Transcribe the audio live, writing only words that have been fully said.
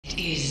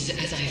is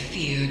as I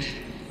feared.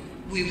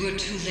 We were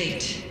too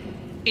late.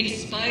 In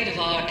spite of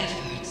our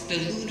efforts, the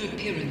lunar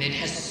pyramid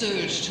has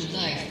surged to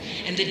life,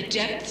 and the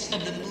depths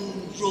of the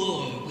moon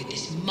roar with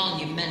this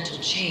monumental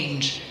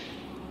change.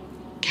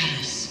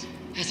 Callus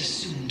has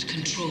assumed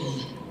control.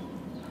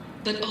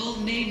 But all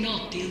may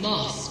not be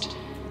lost.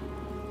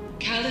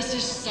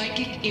 Callus's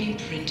psychic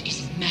imprint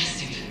is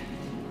massive.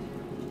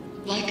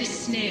 Like a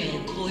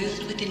snail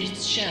coiled within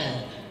its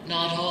shell,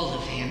 not all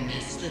of him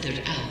has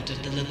slithered out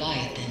of the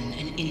Leviathan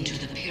and into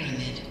the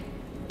pyramid.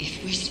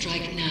 If we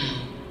strike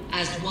now,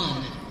 as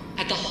one,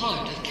 at the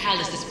heart of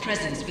Callus's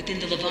presence within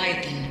the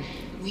Leviathan,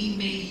 we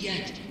may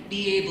yet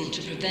be able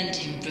to prevent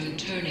him from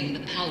turning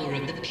the power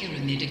of the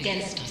pyramid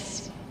against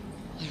us.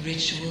 A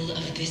ritual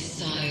of this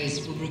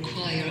size will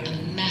require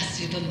a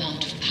massive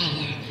amount of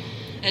power,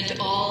 and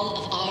all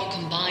of our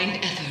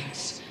combined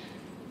efforts.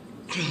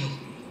 Crow,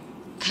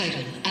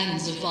 Keitel, and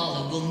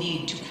Zavala will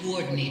need to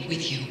coordinate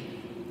with you.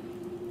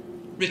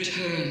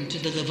 Return to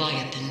the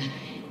Leviathan.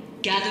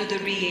 Gather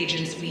the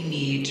reagents we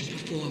need to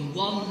perform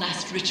one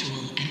last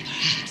ritual, and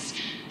perhaps,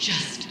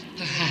 just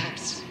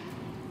perhaps,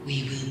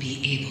 we will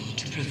be able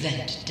to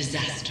prevent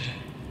disaster.